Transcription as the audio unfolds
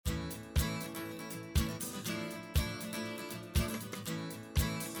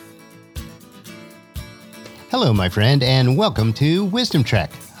Hello, my friend, and welcome to Wisdom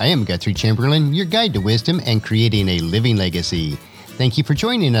Trek. I am Guthrie Chamberlain, your guide to wisdom and creating a living legacy. Thank you for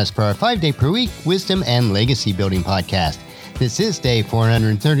joining us for our 5-day-per-week Wisdom and Legacy Building podcast. This is day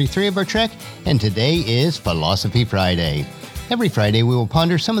 433 of our trek, and today is Philosophy Friday. Every Friday, we will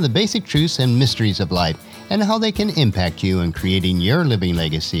ponder some of the basic truths and mysteries of life and how they can impact you in creating your living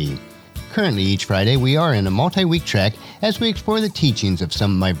legacy. Currently, each Friday, we are in a multi-week trek as we explore the teachings of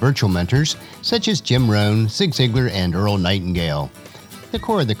some of my virtual mentors, such as Jim Rohn, Zig Ziglar, and Earl Nightingale. The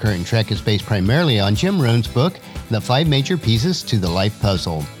core of the current trek is based primarily on Jim Rohn's book, The 5 Major Pieces to the Life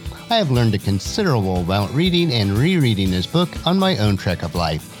Puzzle. I have learned a considerable amount reading and rereading this book on my own trek of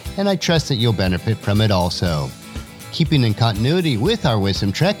life, and I trust that you'll benefit from it also. Keeping in continuity with our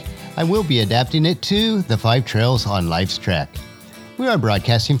Wisdom Trek, I will be adapting it to The 5 Trails on Life's Trek. We are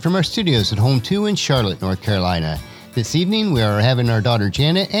broadcasting from our studios at Home 2 in Charlotte, North Carolina. This evening, we are having our daughter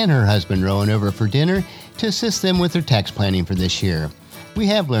Janet and her husband Rowan over for dinner to assist them with their tax planning for this year. We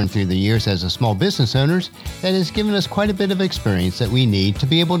have learned through the years as a small business owners that has given us quite a bit of experience that we need to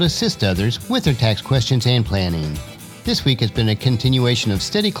be able to assist others with their tax questions and planning. This week has been a continuation of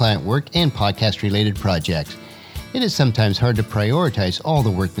steady client work and podcast-related projects. It is sometimes hard to prioritize all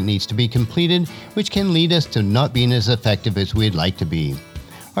the work that needs to be completed, which can lead us to not being as effective as we'd like to be.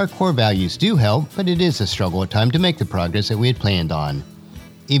 Our core values do help, but it is a struggle at times to make the progress that we had planned on.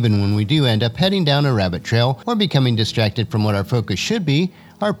 Even when we do end up heading down a rabbit trail or becoming distracted from what our focus should be,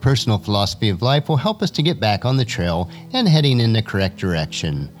 our personal philosophy of life will help us to get back on the trail and heading in the correct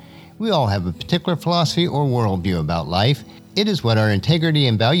direction. We all have a particular philosophy or worldview about life. It is what our integrity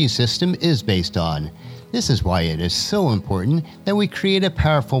and value system is based on. This is why it is so important that we create a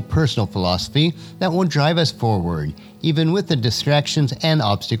powerful personal philosophy that will drive us forward, even with the distractions and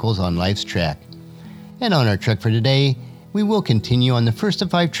obstacles on life's trek. And on our trek for today, we will continue on the first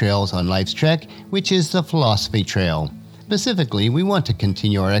of 5 trails on life's trek, which is the Philosophy Trail. Specifically, we want to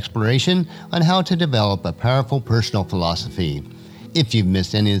continue our exploration on how to develop a powerful personal philosophy. If you've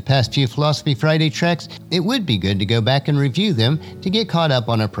missed any of the past few Philosophy Friday treks, it would be good to go back and review them to get caught up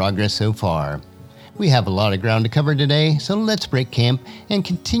on our progress so far. We have a lot of ground to cover today, so let's break camp and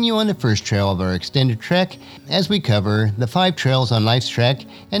continue on the first trail of our extended trek as we cover the 5 trails on life's trek,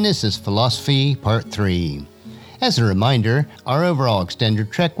 and this is Philosophy Part 3. As a reminder, our overall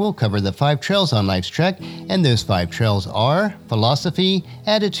extended trek will cover the 5 trails on life's trek, and those 5 trails are philosophy,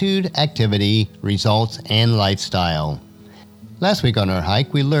 attitude, activity, results, and lifestyle. Last week on our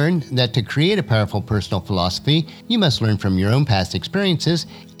hike, we learned that to create a powerful personal philosophy, you must learn from your own past experiences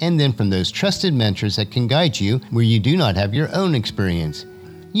and then from those trusted mentors that can guide you where you do not have your own experience.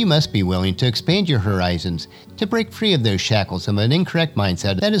 You must be willing to expand your horizons, to break free of those shackles of an incorrect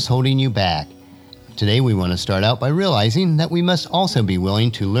mindset that is holding you back. Today, we want to start out by realizing that we must also be willing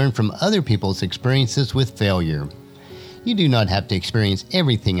to learn from other people's experiences with failure. You do not have to experience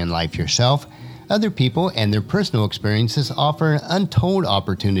everything in life yourself. Other people and their personal experiences offer untold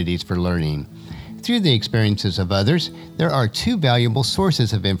opportunities for learning. Through the experiences of others, there are 2 valuable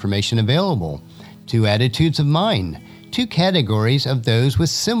sources of information available, 2 attitudes of mind, 2 categories of those with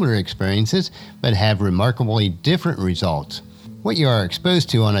similar experiences but have remarkably different results. What you are exposed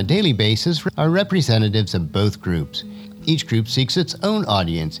to on a daily basis are representatives of both groups. Each group seeks its own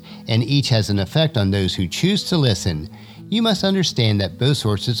audience, and each has an effect on those who choose to listen. You must understand that both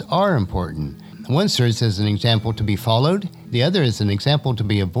sources are important. One serves as an example to be followed, the other is an example to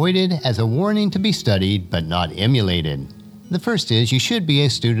be avoided, as a warning to be studied but not emulated. The first is you should be a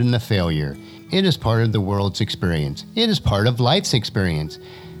student of failure. It is part of the world's experience. It is part of life's experience.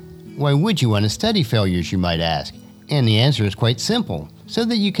 Why would you want to study failures, you might ask? And the answer is quite simple, so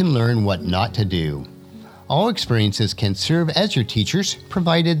that you can learn what not to do. All experiences can serve as your teachers,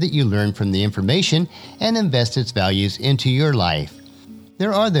 provided that you learn from the information and invest its values into your life.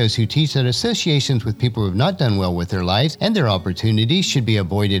 There are those who teach that associations with people who have not done well with their lives and their opportunities should be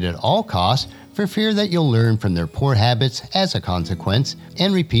avoided at all costs for fear that you'll learn from their poor habits as a consequence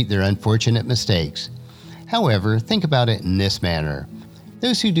and repeat their unfortunate mistakes. However, think about it in this manner.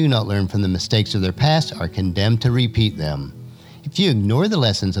 Those who do not learn from the mistakes of their past are condemned to repeat them. If you ignore the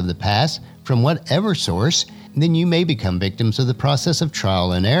lessons of the past from whatever source, then you may become victims of the process of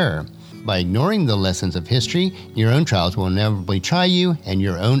trial and error. By ignoring the lessons of history, your own trials will inevitably try you, and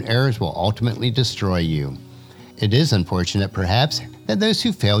your own errors will ultimately destroy you. It is unfortunate, perhaps, that those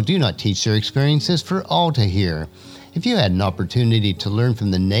who fail do not teach their experiences for all to hear. If you had an opportunity to learn from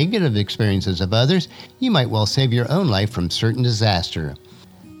the negative experiences of others, you might well save your own life from certain disaster.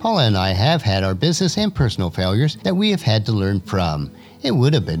 Paula and I have had our business and personal failures that we have had to learn from. It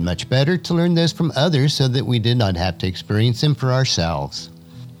would have been much better to learn those from others so that we did not have to experience them for ourselves.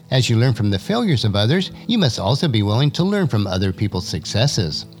 As you learn from the failures of others, you must also be willing to learn from other people's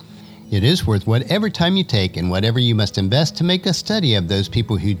successes. It is worth whatever time you take and whatever you must invest to make a study of those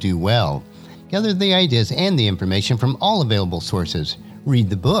people who do well. Gather the ideas and the information from all available sources. Read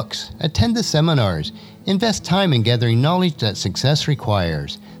the books, attend the seminars, invest time in gathering knowledge that success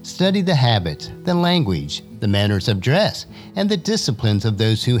requires. Study the habits, the language, the manners of dress, and the disciplines of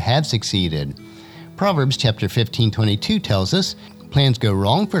those who have succeeded. Proverbs chapter 15:22 tells us, "Plans go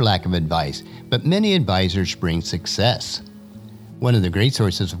wrong for lack of advice, but many advisors bring success." One of the great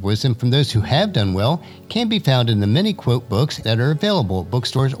sources of wisdom from those who have done well can be found in the many quote books that are available at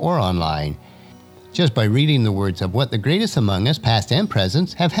bookstores or online. Just by reading the words of what the greatest among us, past and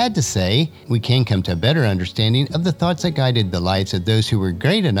present, have had to say, we can come to a better understanding of the thoughts that guided the lives of those who were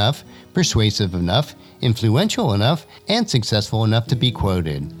great enough, persuasive enough, influential enough, and successful enough to be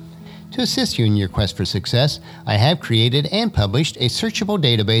quoted. To assist you in your quest for success, I have created and published a searchable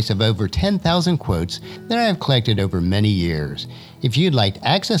database of over 10,000 quotes that I have collected over many years. If you'd like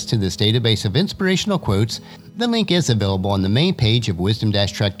access to this database of inspirational quotes, the link is available on the main page of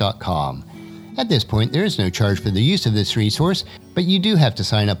wisdom-trek.com. At this point, there is no charge for the use of this resource, but you do have to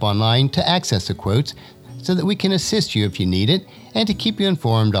sign up online to access the quotes so that we can assist you if you need it and to keep you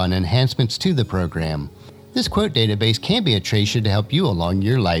informed on enhancements to the program. This quote database can be a treasure to help you along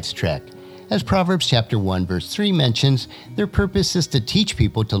your life's trek. As Proverbs chapter 1 verse 3 mentions, their purpose is to teach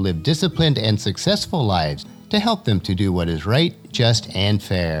people to live disciplined and successful lives, to help them to do what is right, just, and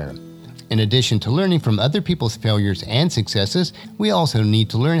fair. In addition to learning from other people's failures and successes, we also need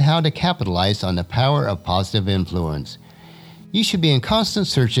to learn how to capitalize on the power of positive influence. You should be in constant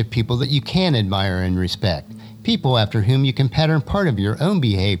search of people that you can admire and respect, people after whom you can pattern part of your own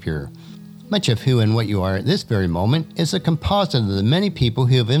behavior. Much of who and what you are at this very moment is a composite of the many people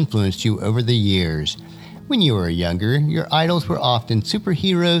who have influenced you over the years. When you were younger, your idols were often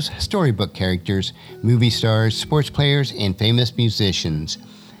superheroes, storybook characters, movie stars, sports players, and famous musicians.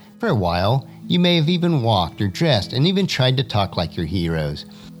 For a while, you may have even walked or dressed and even tried to talk like your heroes.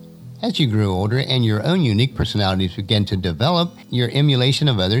 As you grew older and your own unique personalities began to develop, your emulation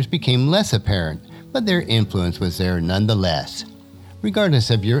of others became less apparent, but their influence was there nonetheless. Regardless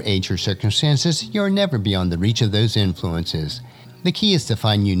of your age or circumstances, you are never beyond the reach of those influences. The key is to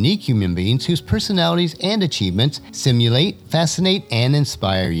find unique human beings whose personalities and achievements stimulate, fascinate, and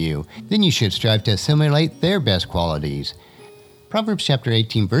inspire you. Then you should strive to assimilate their best qualities. Proverbs chapter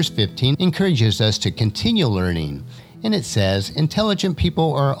 18 verse 15 encourages us to continue learning. And it says, "Intelligent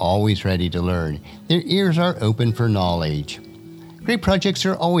people are always ready to learn. Their ears are open for knowledge." Great projects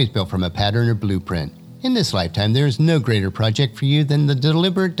are always built from a pattern or blueprint. In this lifetime, there is no greater project for you than the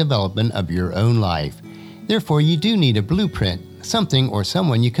deliberate development of your own life. Therefore, you do need a blueprint, something or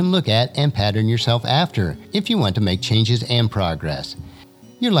someone you can look at and pattern yourself after if you want to make changes and progress.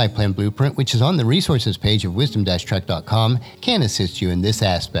 Your Life Plan Blueprint, which is on the resources page of wisdom-trek.com, can assist you in this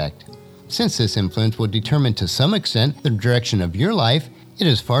aspect. Since this influence will determine to some extent the direction of your life, it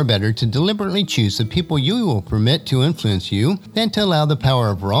is far better to deliberately choose the people you will permit to influence you than to allow the power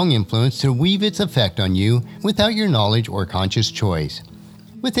of wrong influence to weave its effect on you without your knowledge or conscious choice.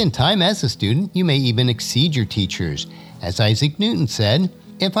 Within time as a student, you may even exceed your teachers. As Isaac Newton said,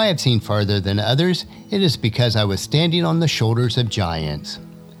 "If I have seen farther than others, it is because I was standing on the shoulders of giants."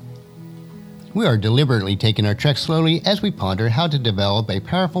 We are deliberately taking our trek slowly as we ponder how to develop a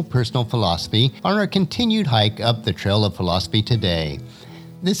powerful personal philosophy on our continued hike up the trail of philosophy today.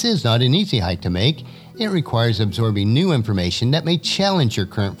 This is not an easy hike to make. It requires absorbing new information that may challenge your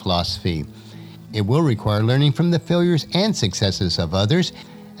current philosophy. It will require learning from the failures and successes of others,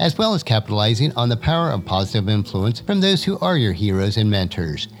 as well as capitalizing on the power of positive influence from those who are your heroes and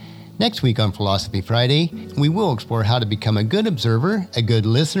mentors. Next week on Philosophy Friday, we will explore how to become a good observer, a good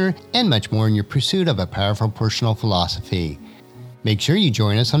listener, and much more in your pursuit of a powerful personal philosophy. Make sure you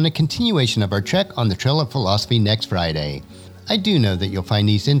join us on the continuation of our trek on the Trail of Philosophy next Friday. I do know that you'll find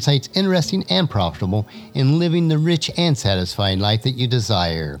these insights interesting and profitable in living the rich and satisfying life that you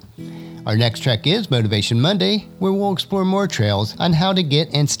desire. Our next trek is Motivation Monday, where we'll explore more trails on how to get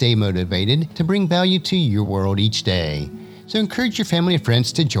and stay motivated to bring value to your world each day. So encourage your family and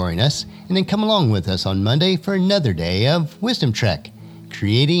friends to join us, and then come along with us on Monday for another day of Wisdom Trek,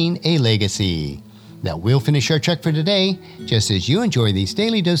 Creating a Legacy. That will finish our trek for today. Just as you enjoy these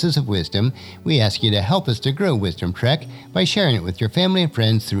daily doses of wisdom, we ask you to help us to grow Wisdom Trek by sharing it with your family and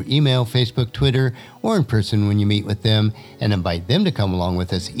friends through email, Facebook, Twitter, or in person when you meet with them, and invite them to come along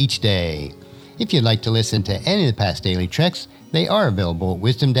with us each day. If you'd like to listen to any of the past daily treks, they are available at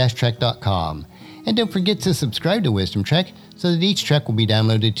wisdom-trek.com. And don't forget to subscribe to Wisdom Trek so that each trek will be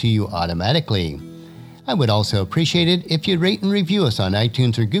downloaded to you automatically. I would also appreciate it if you'd rate and review us on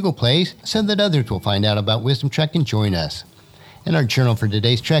iTunes or Google Play so that others will find out about Wisdom Trek and join us. And our journal for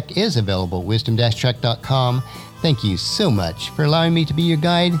today's trek is available at wisdom-trek.com. Thank you so much for allowing me to be your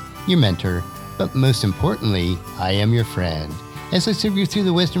guide, your mentor, but most importantly, I am your friend, as I serve you through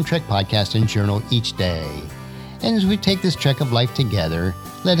the Wisdom Trek podcast and journal each day. And as we take this trek of life together,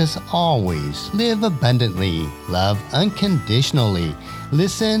 let us always live abundantly, love unconditionally,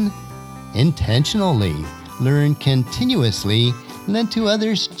 listen intentionally, learn continuously, lend to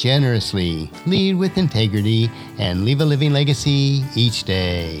others generously, lead with integrity, and leave a living legacy each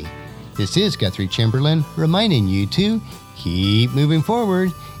day. This is Guthrie Chamberlain reminding you to keep moving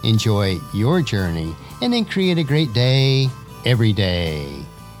forward, enjoy your journey, and then create a great day every day.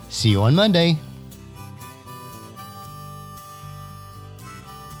 See you on Monday.